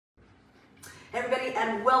Hey everybody,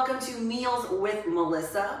 and welcome to Meals with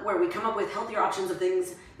Melissa, where we come up with healthier options of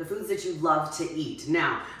things, the foods that you love to eat.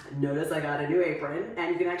 Now, notice I got a new apron,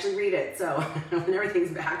 and you can actually read it. So when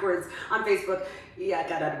everything's backwards on Facebook, yeah,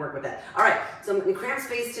 gotta work with that. All right, so I'm in cramped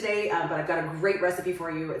space today, but I've got a great recipe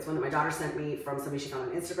for you. It's one that my daughter sent me from somebody she found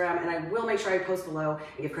on Instagram, and I will make sure I post below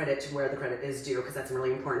and give credit to where the credit is due, because that's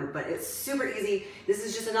really important. But it's super easy. This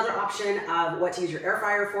is just another option of what to use your air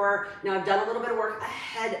fryer for. Now, I've done a little bit of work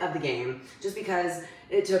ahead of the game, just because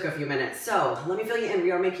it took a few minutes. So let me fill you in.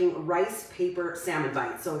 We are making rice paper salmon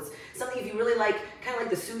bites. So it's something if you really like, kind of like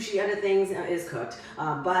the sushi end of things is cooked,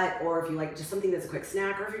 or if you like just something that's a quick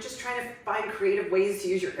snack, or if you're just trying to find creative ways to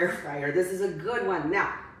use your air fryer, this is a good one.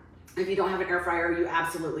 Now, if you don't have an air fryer, you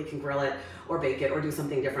absolutely can grill it or bake it or do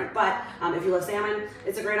something different. But if you love salmon,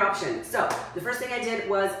 it's a great option. So the first thing I did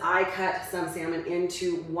was I cut some salmon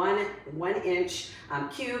into one inch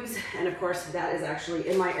cubes. And of course, that is actually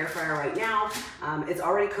in my air fryer right now. It's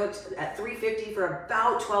already cooked at 350 for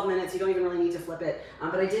about 12 minutes. You don't even really need to flip it.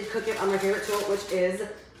 But I did cook it on my favorite tool, which is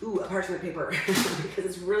a parchment paper, because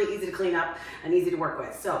it's really easy to clean up and easy to work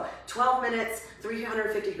with. So 12 minutes,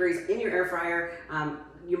 350 degrees in your air fryer.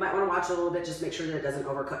 You might want to watch it a little bit, just make sure that it doesn't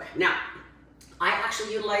overcook. Now, I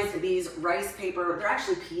actually utilize these rice paper. They're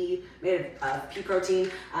actually made of pea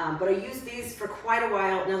protein, but I used these for quite a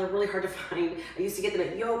while. Now they're really hard to find. I used to get them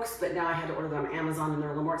at Yolks, but now I had to order them on Amazon, and they're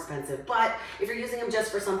a little more expensive. But if you're using them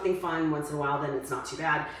just for something fun once in a while, then it's not too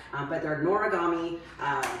bad. But they're noragami.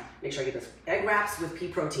 Make sure I get this egg wraps with pea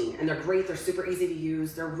protein, and they're great. They're super easy to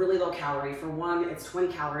use. They're really low calorie. For one, it's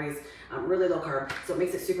 20 calories, really low carb, so it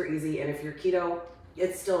makes it super easy. And if you're keto,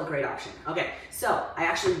 it's still a great option. Okay, so I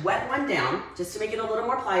actually wet one down just to make it a little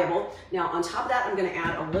more pliable. Now on top of that, I'm gonna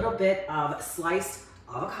add a little bit of sliced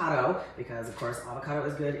avocado, because of course avocado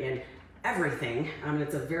is good in everything.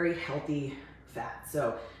 It's a very healthy fat.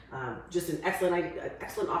 So just an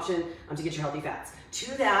excellent option to get your healthy fats.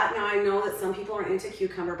 To that, now I know that some people are into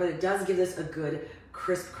cucumber, but it does give this a good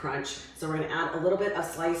crisp crunch. So we're gonna add a little bit of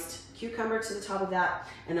sliced cucumber to the top of that.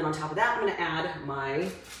 And then on top of that, I'm gonna add my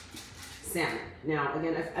salmon. Now,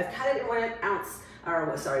 again, I've cut it in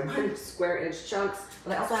 1 square inch chunks,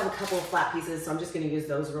 but I also have a couple of flat pieces, so I'm just gonna use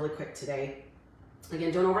those really quick today.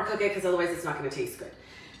 Again, don't overcook it, because otherwise it's not gonna taste good.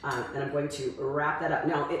 And I'm going to wrap that up.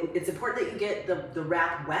 Now, it's important that you get the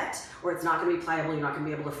wrap wet, or it's not gonna be pliable. You're not gonna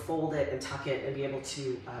be able to fold it and tuck it and be able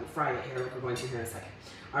to fry it here, like we're going to here in a second.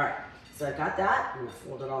 All right, so I've got that. I'm gonna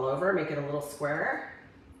fold it all over, make it a little square,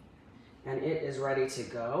 and it is ready to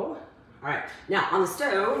go. All right, now on the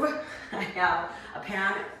stove, I have a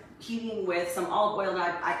pan heating with some olive oil. Now,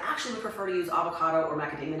 I actually would prefer to use avocado or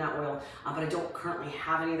macadamia nut oil, but I don't currently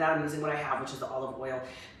have any of that. I'm using what I have, which is the olive oil.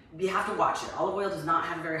 You have to watch it. Olive oil does not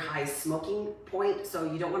have a very high smoking point, so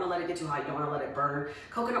you don't want to let it get too hot. You don't want to let it burn.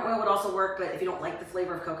 Coconut oil would also work, but if you don't like the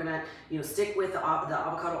flavor of coconut, stick with the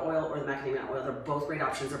avocado oil or the macadamia nut oil. They're both great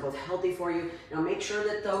options. They're both healthy for you. Now make sure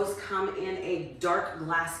that those come in a dark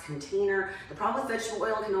glass container. The problem with vegetable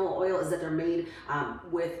oil and canola oil is that they're made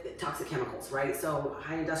with toxic chemicals, right? So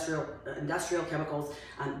high industrial chemicals.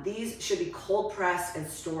 These should be cold pressed and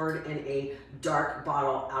stored in a dark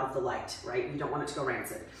bottle out of the light, right? You don't want it to go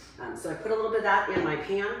rancid. So I put a little bit of that in my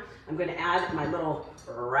pan. I'm going to add my little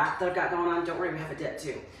wrap that I've got going on. Don't worry, we have a dip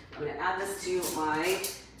too. I'm going to add this to my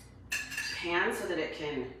pan so that it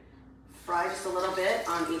can fry just a little bit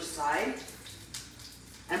on each side. And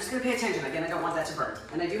I'm just going to pay attention. Again, I don't want that to burn.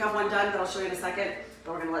 And I do have one done that I'll show you in a second,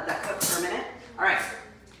 but we're going to let that cook for a minute. All right,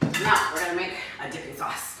 now we're going to make a dipping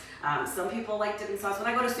sauce. Some people like dipping sauce. When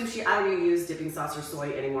I go to sushi, I don't even use dipping sauce or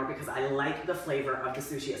soy anymore, because I like the flavor of the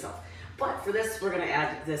sushi itself. But for this, we're gonna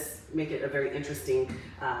add this, make it a very interesting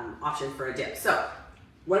option for a dip. So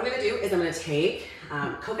what I'm gonna do is I'm gonna take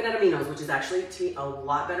coconut aminos, which is actually, to me, a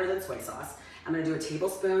lot better than soy sauce. I'm gonna do a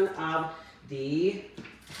tablespoon of the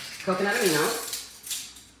coconut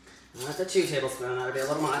aminos. That's a 2 tablespoons, that'll be a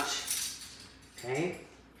little much. Okay.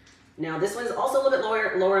 Now this one is also a little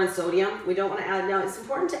bit lower in sodium. We don't want to add, now it's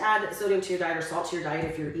important to add sodium to your diet or salt to your diet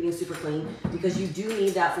if you're eating super clean, because you do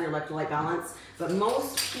need that for your electrolyte balance. But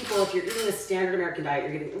most people, if you're eating a standard American diet,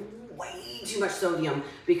 you're getting way too much sodium,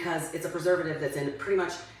 because it's a preservative that's in pretty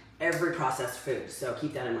much every processed food. So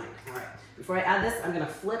keep that in mind. All right, before I add this, I'm gonna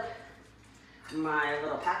flip my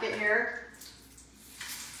little packet here.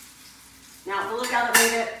 Now the little gal that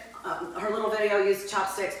made it, her little video used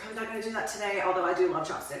chopsticks. Probably not gonna do that today, although I do love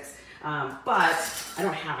chopsticks. But I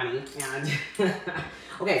don't have any, and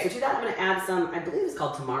okay, so to that I'm gonna add some, I believe it's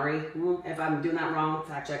called tamari. If I'm doing that wrong,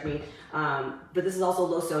 fact check me. But this is also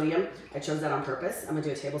low sodium. I chose that on purpose. I'm gonna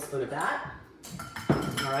do a tablespoon of that.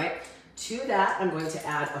 All right, to that I'm going to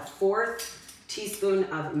add a 1/4 teaspoon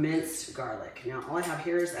of minced garlic. Now all I have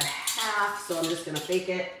here is a half, so I'm just gonna fake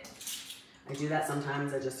it. I do that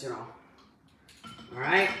sometimes, I just, all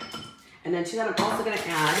right. And then to that, I'm also gonna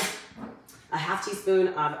add a half teaspoon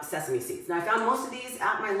of sesame seeds. Now I found most of these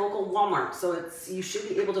at my local Walmart, so you should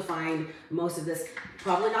be able to find most of this,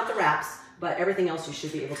 probably not the wraps, but everything else you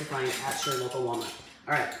should be able to find at your local Walmart.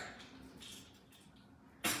 All right,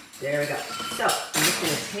 there we go. So I'm just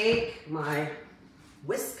gonna take my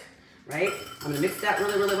whisk, right? I'm gonna mix that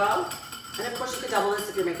really, really well. And of course you could double this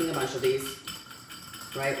if you're making a bunch of these,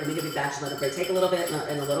 right? Or make a big batch and let it take a little bit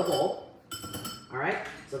in a little bowl. All right,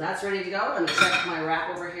 so that's ready to go. Let me check my wrap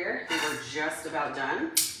over here. I think we're just about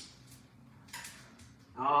done.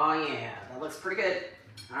 Oh yeah, that looks pretty good.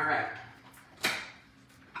 All right.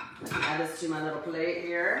 Let me add this to my little plate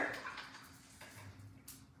here.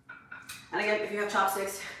 And again, if you have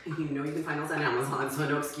chopsticks, you know you can find those on Amazon, so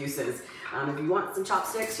no excuses. If you want some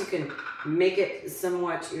chopsticks, you can make it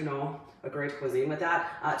somewhat, a great cuisine with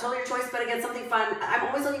that. Totally your choice, but again, something fun. I'm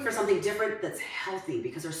always looking for something different that's healthy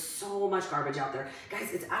because there's so much garbage out there.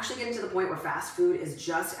 Guys, it's actually getting to the point where fast food is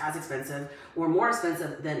just as expensive or more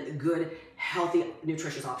expensive than good, healthy,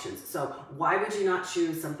 nutritious options. So why would you not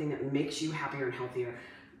choose something that makes you happier and healthier?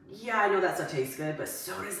 Yeah, I know that stuff tastes good, but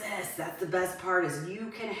so does this. That's the best part, is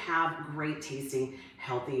you can have great tasting,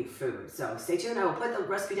 healthy food. So stay tuned. I will put the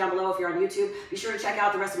recipe down below if you're on YouTube. Be sure to check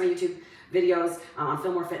out the rest of my YouTube videos on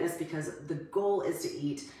Fillmore Fitness, because the goal is to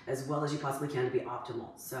eat as well as you possibly can to be optimal.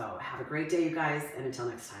 So have a great day, you guys, and until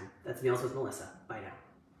next time, that's Meals with Melissa. Bye now.